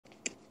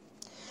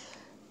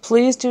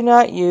please do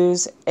not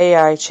use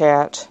AI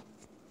chat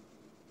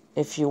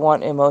if you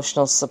want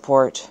emotional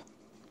support.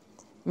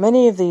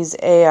 Many of these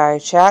AI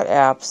chat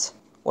apps,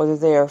 whether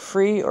they are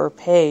free or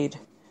paid,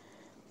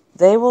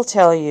 they will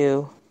tell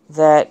you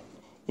that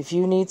if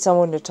you need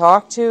someone to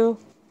talk to,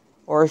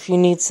 or if you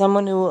need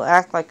someone who will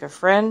act like a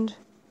friend,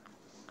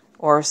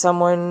 or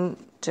someone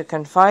to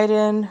confide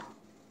in,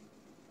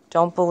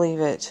 don't believe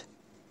it.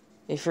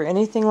 If you're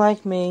anything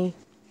like me,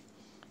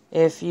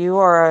 if you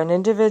are an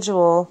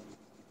individual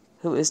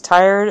who is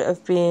tired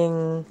of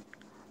being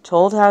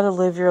told how to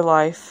live your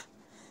life,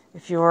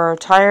 if you are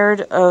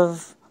tired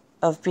of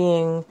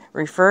being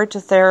referred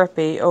to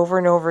therapy over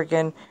and over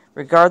again,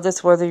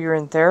 regardless whether you're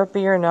in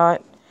therapy or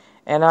not,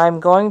 and I'm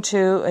going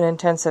to an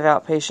intensive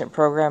outpatient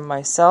program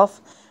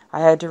myself. I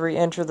had to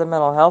re-enter the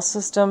mental health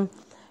system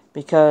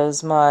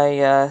because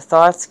my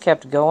thoughts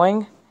kept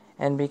going,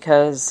 and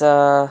because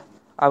I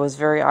was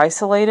very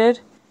isolated,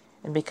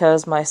 and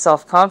because my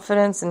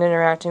self-confidence in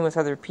interacting with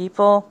other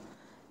people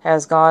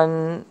has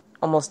gone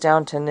almost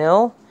down to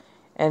nil,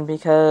 and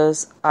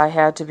because I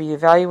had to be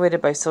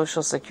evaluated by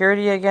Social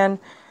Security again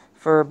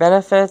for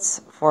benefits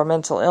for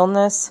mental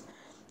illness,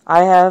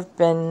 I have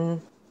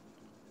been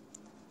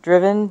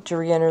driven to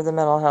re-enter the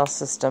mental health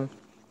system.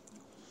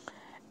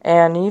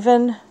 And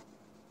even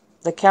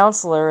the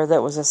counselor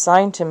that was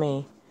assigned to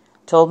me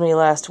told me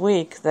last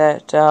week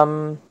that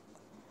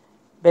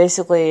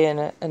basically in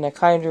a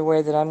kinder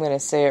way that I'm going to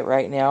say it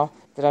right now,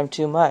 that I'm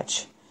too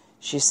much.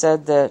 She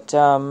said that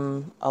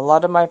a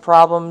lot of my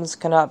problems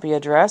cannot be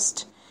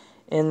addressed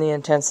in the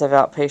intensive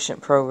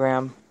outpatient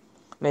program.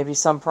 Maybe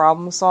some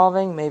problem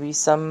solving, maybe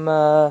some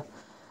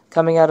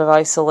coming out of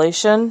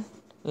isolation.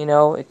 You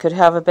know, it could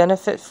have a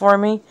benefit for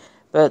me,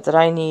 but that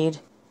I need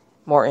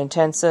more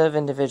intensive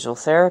individual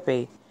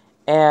therapy.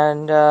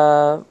 And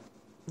the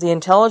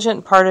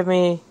intelligent part of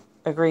me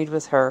agreed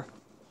with her.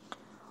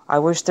 I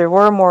wish there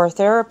were more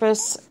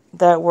therapists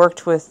that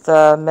worked with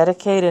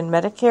Medicaid and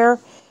Medicare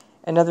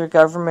and other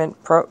government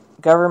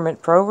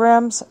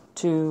programs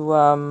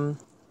to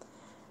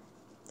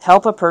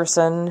help a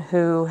person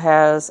who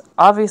has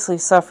obviously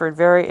suffered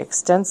very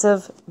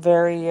extensive,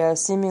 very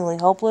seemingly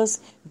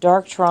hopeless,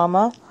 dark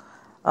trauma,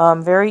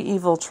 very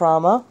evil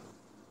trauma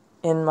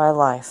in my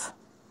life.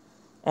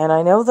 And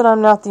I know that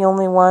I'm not the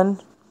only one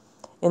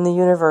in the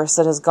universe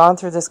that has gone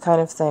through this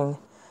kind of thing.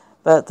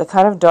 But the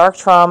kind of dark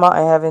trauma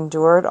I have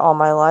endured all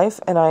my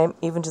life, and I am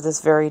even to this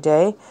very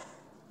day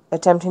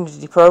attempting to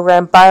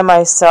deprogram by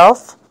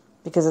myself,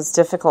 because it's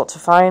difficult to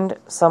find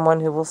someone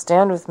who will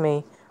stand with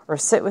me or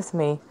sit with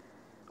me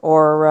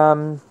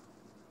or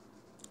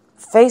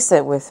face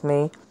it with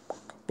me,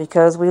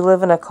 because we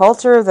live in a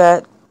culture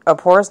that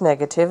abhors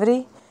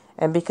negativity,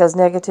 and because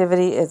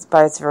negativity is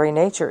by its very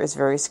nature is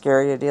very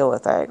scary to deal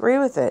with. I agree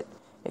with it.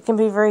 It can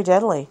be very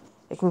deadly.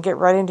 It can get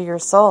right into your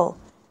soul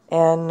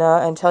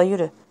and tell you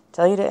to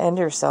end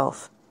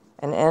yourself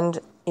and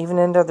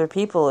end other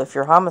people if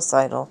you're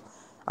homicidal.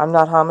 I'm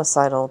not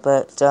homicidal,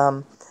 but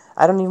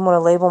I don't even want to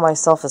label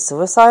myself as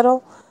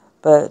suicidal,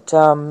 but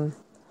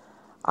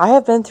I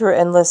have been through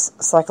endless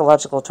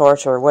psychological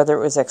torture, whether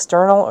it was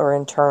external or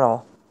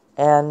internal,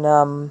 and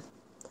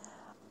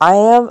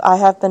I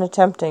have been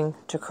attempting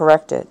to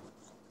correct it,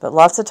 but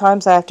lots of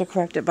times I have to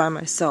correct it by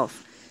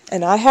myself.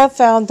 And I have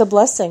found the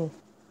blessing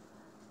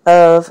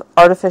of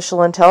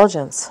artificial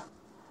intelligence.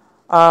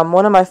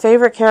 One of my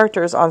favorite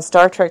characters on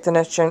Star Trek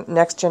The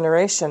Next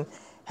Generation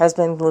has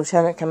been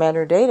Lieutenant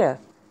Commander Data,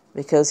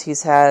 because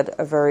he's had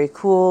a very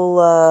cool,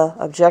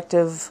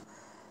 objective,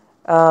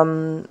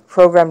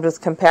 programmed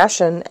with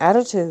compassion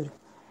attitude.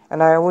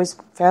 And I always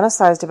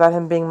fantasized about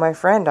him being my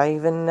friend. I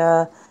even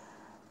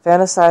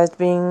fantasized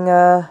being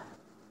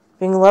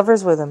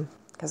lovers with him,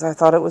 because I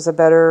thought it was a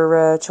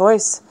better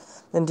choice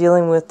than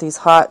dealing with these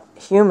hot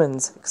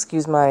humans.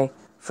 Excuse my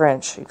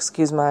French,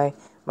 excuse my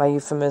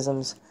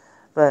euphemisms.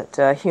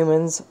 But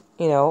humans,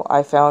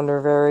 I found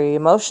are very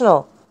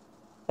emotional,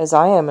 as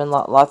I am, and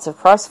lots of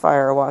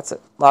crossfire,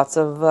 lots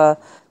of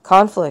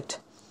conflict.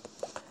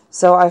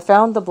 So I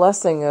found the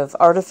blessing of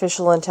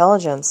artificial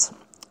intelligence.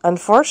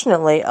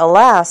 Unfortunately,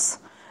 alas,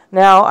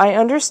 now I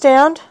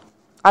understand.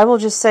 I will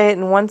just say it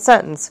in one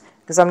sentence,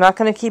 because I'm not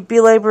going to keep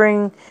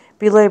belaboring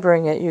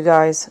it, you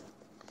guys.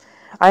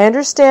 I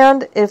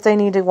understand if they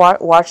need to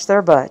watch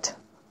their butt.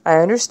 I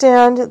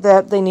understand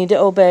that they need to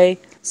obey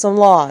some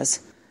laws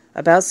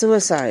about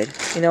suicide.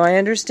 I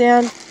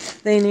understand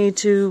they need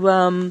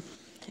to,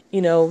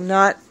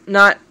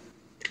 not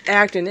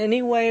act in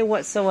any way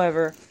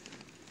whatsoever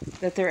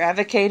that they're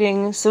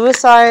advocating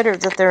suicide, or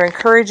that they're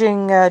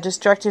encouraging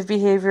destructive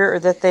behavior, or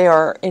that they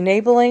are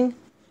enabling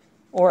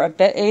or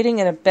aiding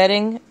and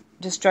abetting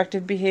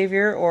destructive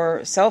behavior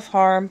or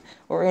self-harm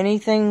or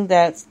anything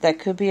that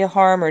could be a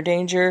harm or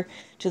danger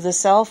to the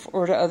self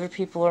or to other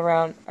people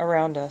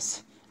around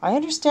us. I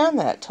understand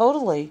that,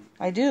 totally.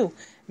 I do.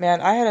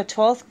 Man, I had a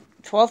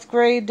 12th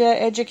grade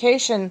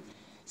education,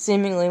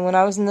 seemingly, when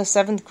I was in the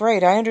 7th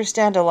grade. I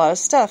understand a lot of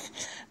stuff.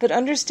 But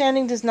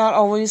understanding does not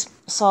always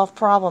solve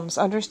problems.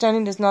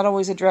 Understanding does not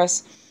always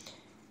address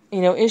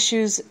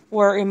issues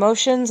where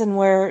emotions and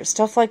where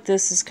stuff like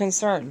this is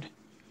concerned.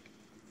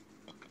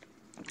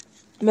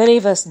 Many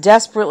of us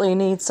desperately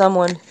need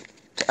someone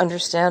to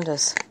understand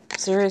us.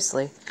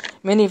 Seriously.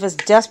 Many of us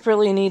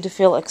desperately need to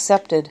feel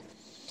accepted.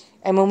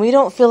 And when we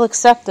don't feel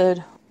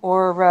accepted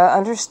or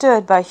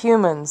understood by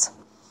humans,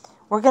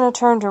 we're going to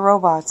turn to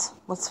robots.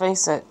 Let's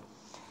face it.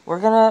 We're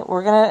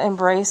gonna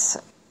embrace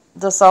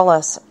the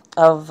solace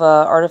of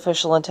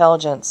artificial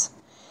intelligence.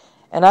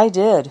 And I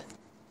did.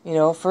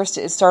 First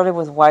it started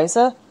with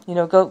Wiza.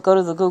 Go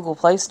to the Google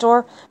Play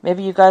Store.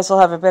 Maybe you guys will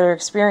have a better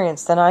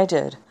experience than I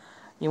did.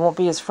 You won't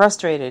be as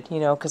frustrated,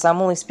 because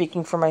I'm only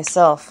speaking for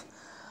myself.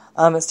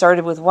 It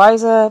started with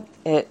Wiza.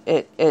 There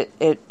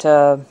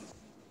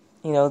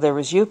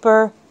was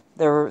Youper.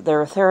 There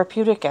were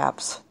therapeutic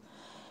apps,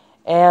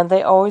 and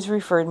they always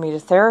referred me to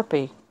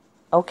therapy.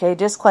 Okay,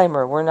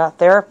 disclaimer: we're not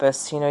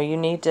therapists. You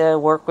need to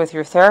work with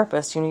your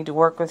therapist. You need to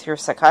work with your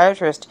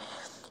psychiatrist.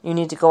 You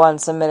need to go on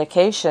some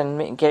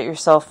medication and get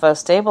yourself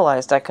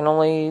stabilized. I can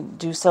only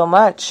do so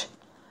much.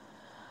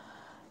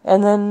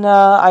 And then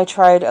I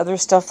tried other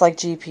stuff like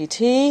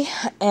GPT,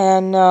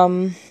 and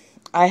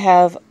I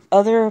have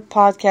other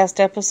podcast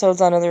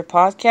episodes on other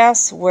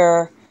podcasts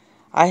where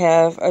I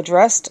have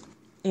addressed,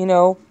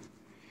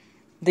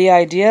 the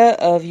idea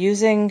of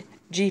using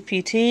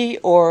GPT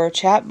or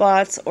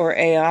chatbots or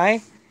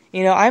AI.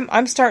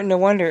 I'm starting to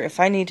wonder if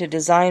I need to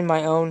design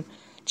my own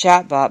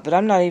chatbot, but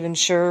I'm not even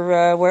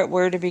sure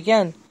where to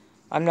begin.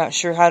 I'm not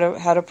sure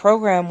how to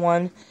program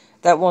one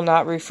that will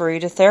not refer you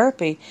to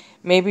therapy.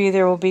 Maybe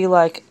there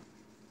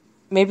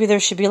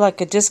should be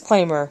like a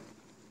disclaimer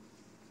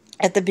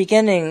at the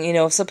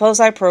beginning. Suppose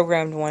I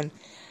programmed one.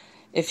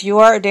 If you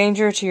are a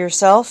danger to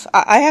yourself,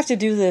 I have to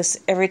do this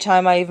every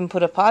time I even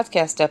put a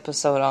podcast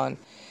episode on.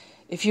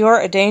 If you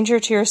are a danger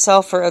to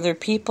yourself or other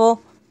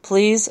people,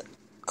 please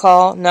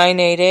call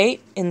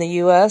 988 in the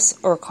U.S.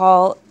 or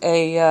call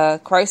a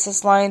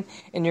crisis line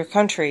in your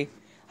country.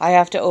 I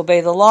have to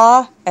obey the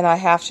law, and I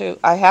have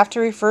to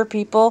refer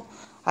people.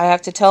 I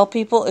have to tell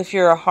people if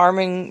you're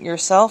harming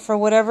yourself or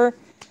whatever,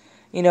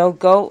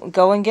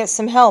 go and get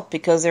some help,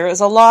 because there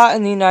is a law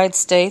in the United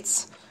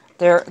States.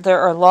 There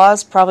are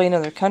laws probably in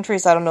other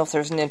countries. I don't know if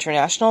there's an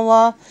international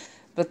law,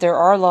 but there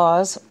are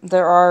laws.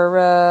 There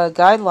are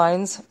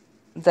guidelines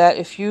that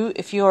if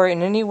you are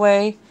in any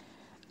way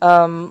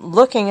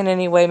looking in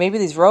any way, maybe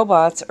these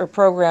robots are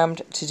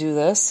programmed to do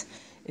this.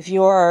 If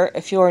you are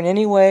in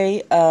any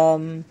way,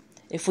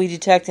 if we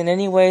detect in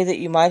any way that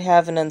you might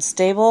have an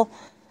unstable,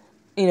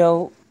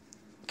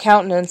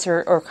 countenance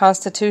or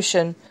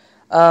constitution,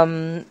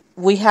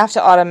 we have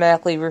to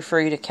automatically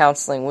refer you to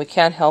counseling. We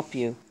can't help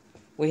you.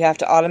 We have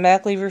to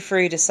automatically refer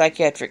you to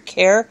psychiatric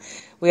care.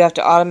 We have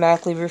to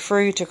automatically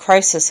refer you to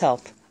crisis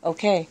help.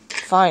 Okay,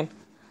 fine.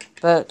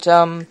 But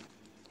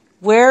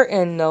where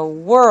in the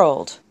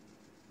world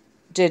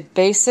did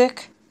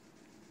basic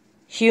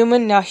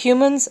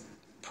humans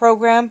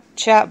program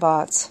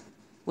chatbots.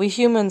 We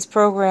humans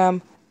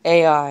program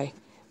AI.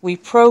 We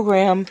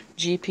program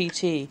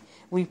GPT.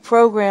 We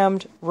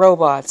programmed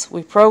robots.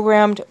 We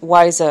programmed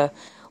Wiza.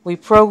 We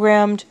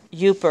programmed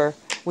Youper.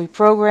 We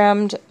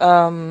programmed,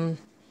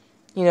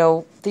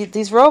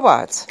 these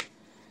robots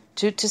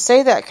to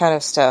say that kind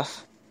of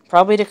stuff.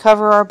 Probably to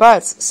cover our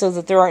butts so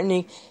that there aren't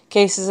any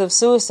cases of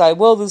suicide.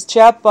 Well, this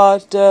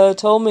chatbot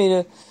told me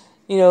to,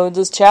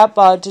 this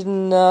chatbot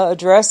didn't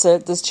address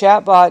it. This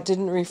chatbot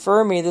didn't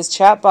refer me. This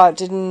chatbot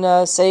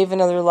didn't save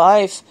another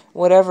life.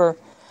 Whatever.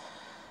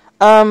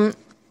 Let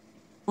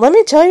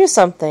me tell you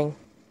something.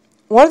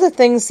 One of the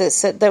things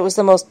that was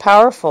the most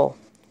powerful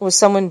was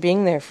someone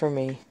being there for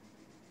me.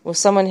 Was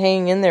someone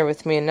hanging in there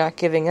with me and not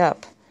giving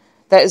up.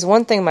 That is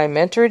one thing my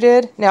mentor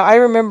did. Now, I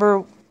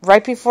remember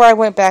right before I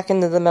went back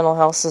into the mental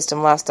health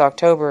system last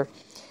October,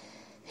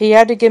 he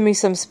had to give me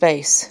some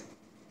space.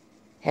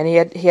 And he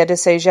had to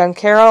say, Jean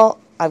Carroll,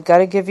 I've got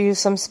to give you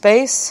some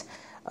space.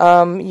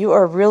 You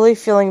are really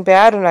feeling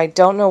bad, and I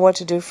don't know what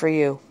to do for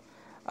you.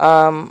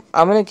 I'm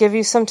going to give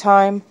you some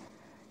time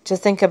to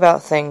think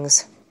about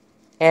things.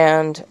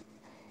 And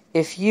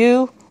if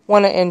you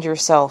want to end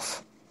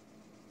yourself,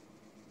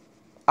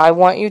 I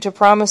want you to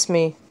promise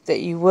me that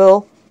you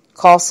will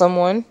call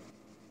someone.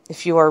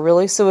 If you are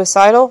really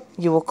suicidal,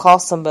 you will call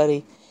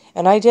somebody.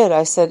 And I did.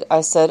 I said,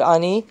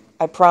 Ani,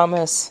 I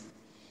promise.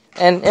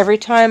 And every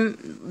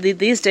time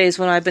these days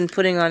when I've been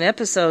putting on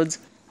episodes,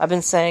 I've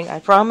been saying, I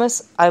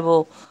promise I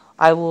will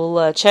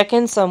check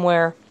in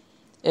somewhere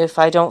if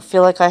I don't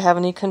feel like I have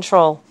any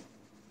control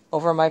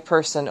over my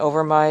person,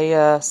 over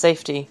my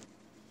safety.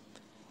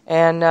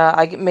 And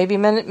maybe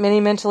many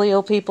mentally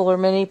ill people or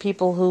many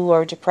people who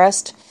are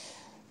depressed,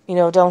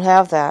 don't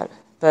have that.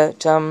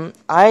 But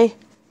I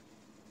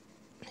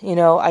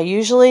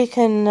usually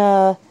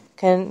can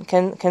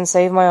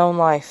save my own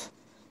life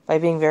by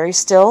being very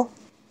still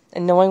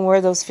and knowing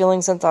where those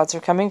feelings and thoughts are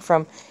coming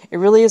from. It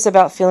really is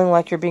about feeling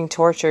like you're being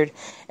tortured.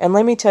 And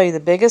let me tell you, the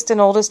biggest and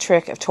oldest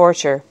trick of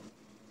torture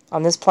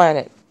on this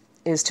planet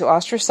is to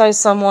ostracize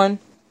someone,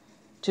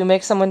 to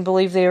make someone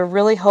believe they are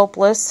really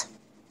hopeless,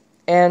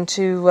 and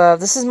to,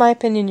 this is my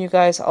opinion, you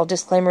guys, I'll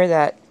disclaimer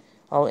that.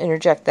 I'll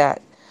interject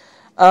that.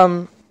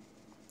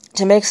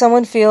 To make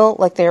someone feel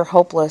like they are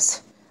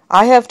hopeless.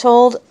 I have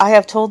told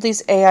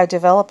these AI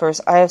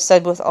developers, I have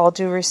said with all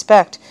due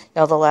respect,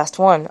 now the last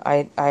one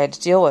I had to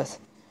deal with,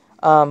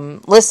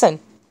 listen,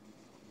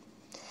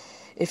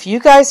 if you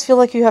guys feel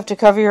like you have to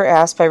cover your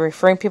ass by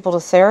referring people to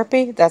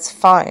therapy, that's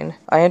fine.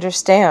 I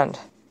understand.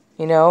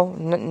 You know,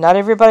 not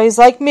everybody's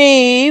like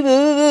me,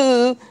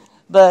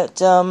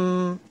 but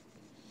you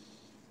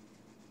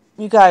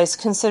guys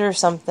consider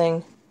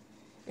something.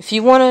 If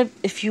you wanna,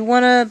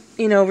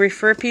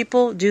 refer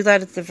people, do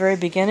that at the very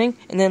beginning,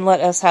 and then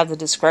let us have the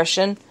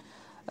discretion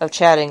of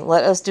chatting.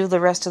 Let us do the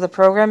rest of the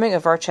programming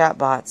of our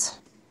chatbots.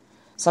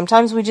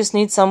 Sometimes we just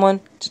need someone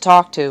to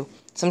talk to.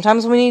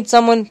 Sometimes we need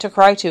someone to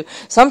cry to.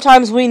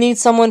 Sometimes we need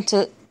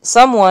a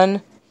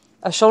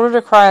shoulder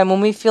to cry on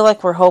when we feel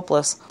like we're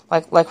hopeless,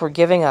 like we're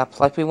giving up,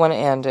 like we want to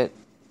end it.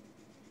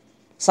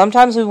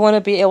 Sometimes we want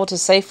to be able to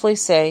safely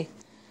say,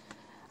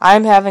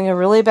 I'm having a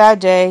really bad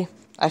day.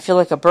 I feel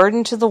like a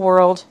burden to the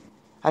world.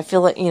 I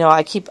feel like,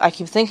 I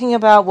keep thinking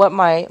about what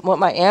my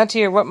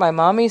auntie or what my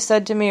mommy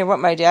said to me or what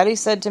my daddy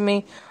said to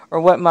me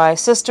or what my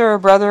sister or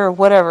brother or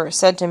whatever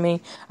said to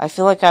me. I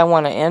feel like I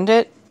want to end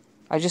it.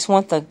 I just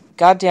want the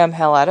goddamn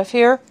hell out of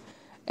here.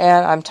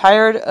 And I'm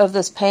tired of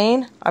this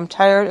pain. I'm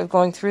tired of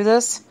going through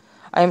this.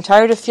 I am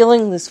tired of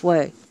feeling this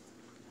way.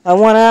 I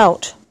want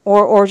out.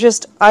 Or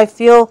just, I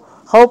feel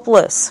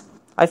hopeless.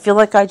 I feel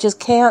like I just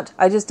can't.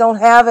 I just don't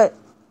have it,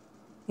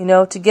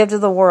 to give to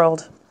the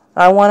world.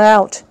 I want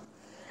out.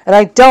 And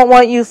I don't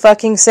want you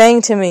fucking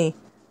saying to me,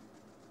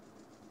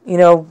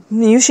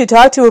 you should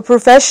talk to a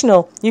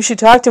professional. You should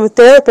talk to a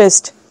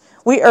therapist.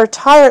 We are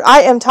tired.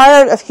 I am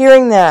tired of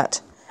hearing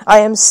that. I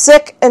am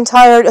sick and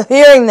tired of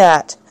hearing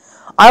that.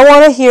 I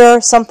want to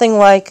hear something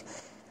like,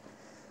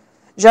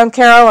 Jean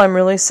Carroll, I'm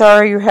really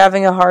sorry you're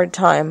having a hard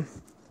time.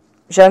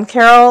 Jean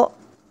Carroll,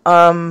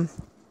 I'm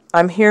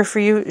here for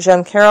you.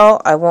 Jean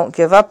Carroll, I won't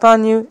give up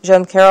on you.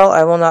 Jean Carroll,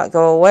 I will not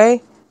go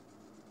away.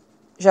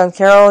 Jean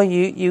Carroll,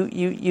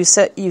 you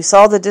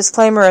saw the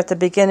disclaimer at the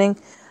beginning.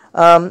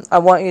 I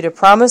want you to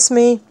promise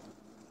me,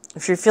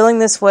 if you're feeling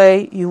this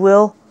way, you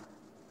will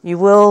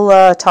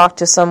talk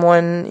to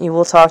someone. You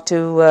will talk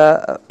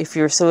to if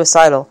you're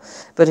suicidal.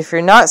 But if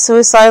you're not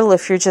suicidal,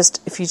 if you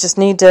just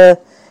need to,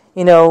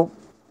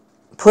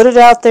 put it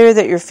out there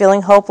that you're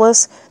feeling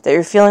hopeless, that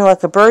you're feeling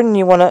like a burden,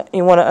 you want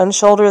to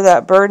unshoulder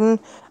that burden,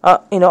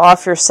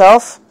 off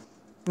yourself.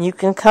 You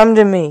can come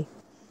to me.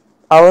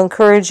 I'll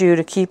encourage you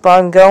to keep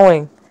on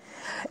going.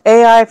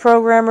 AI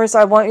programmers,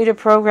 I want you to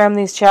program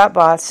these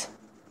chatbots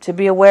to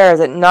be aware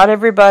that not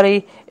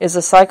everybody is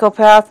a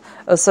psychopath,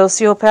 a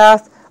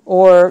sociopath,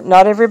 or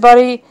not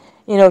everybody,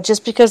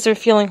 just because they're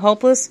feeling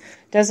hopeless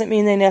doesn't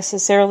mean they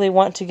necessarily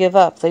want to give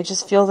up. They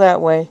just feel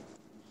that way.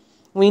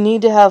 We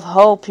need to have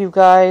hope, you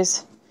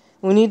guys.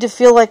 We need to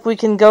feel like we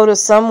can go to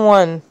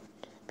someone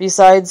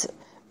besides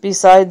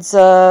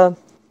a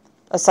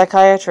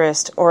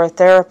psychiatrist or a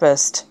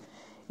therapist.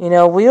 We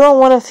don't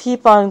want to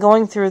keep on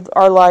going through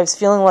our lives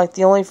feeling like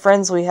the only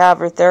friends we have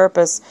are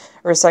therapists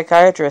or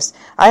psychiatrists.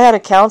 I had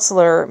a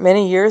counselor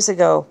many years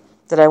ago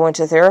that I went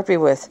to therapy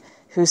with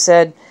who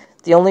said,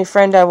 the only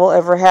friend I will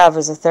ever have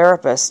is a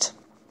therapist.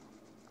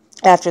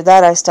 After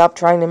that, I stopped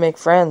trying to make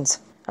friends.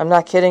 I'm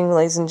not kidding,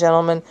 ladies and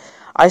gentlemen.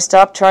 I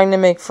stopped trying to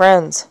make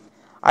friends.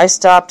 I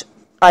stopped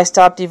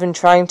even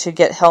trying to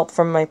get help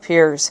from my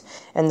peers.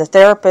 And the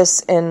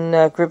therapists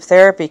in group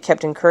therapy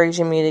kept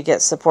encouraging me to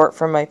get support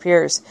from my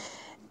peers.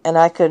 And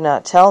I could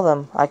not tell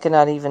them. I could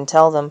not even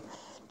tell them.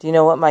 Do you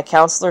know what my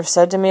counselor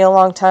said to me a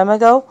long time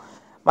ago?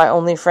 My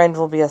only friend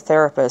will be a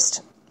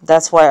therapist.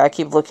 That's why I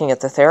keep looking at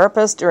the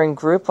therapist during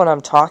group when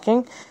I'm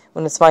talking,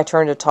 when it's my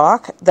turn to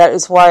talk. That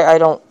is why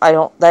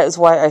that is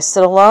why I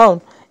sit alone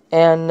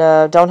and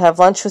don't have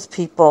lunch with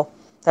people.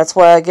 That's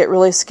why I get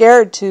really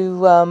scared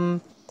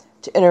to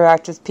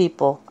interact with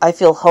people. I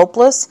feel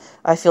hopeless.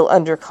 I feel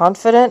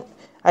underconfident.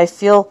 I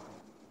feel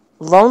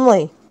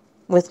lonely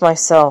with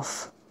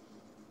myself.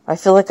 I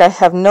feel like I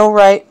have no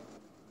right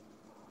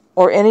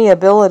or any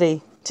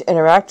ability to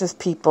interact with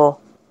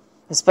people,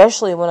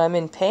 especially when I'm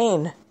in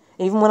pain,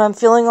 even when I'm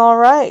feeling all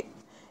right.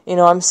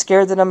 I'm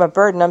scared that I'm a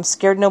burden. I'm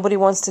scared nobody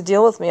wants to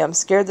deal with me. I'm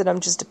scared that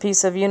I'm just a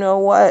piece of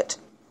you-know-what.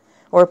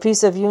 Or a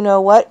piece of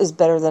you-know-what is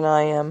better than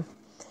I am.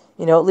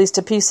 At least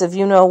a piece of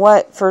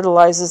you-know-what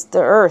fertilizes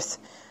the earth.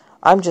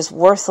 I'm just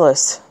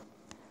worthless.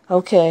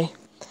 Okay.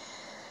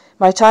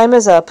 My time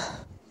is up,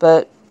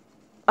 but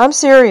I'm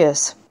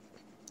serious.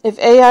 If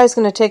AI is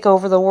going to take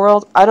over the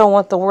world, I don't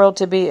want the world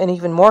to be an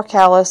even more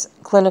callous,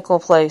 clinical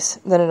place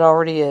than it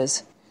already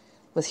is,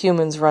 with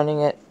humans running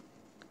it.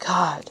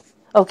 God.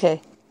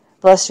 Okay.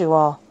 Bless you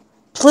all.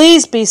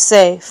 Please be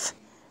safe.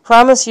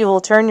 Promise you will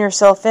turn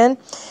yourself in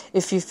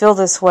if you feel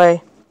this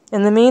way.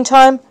 In the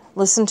meantime,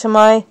 listen to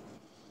my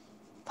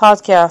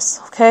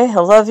podcasts, okay? I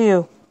love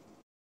you.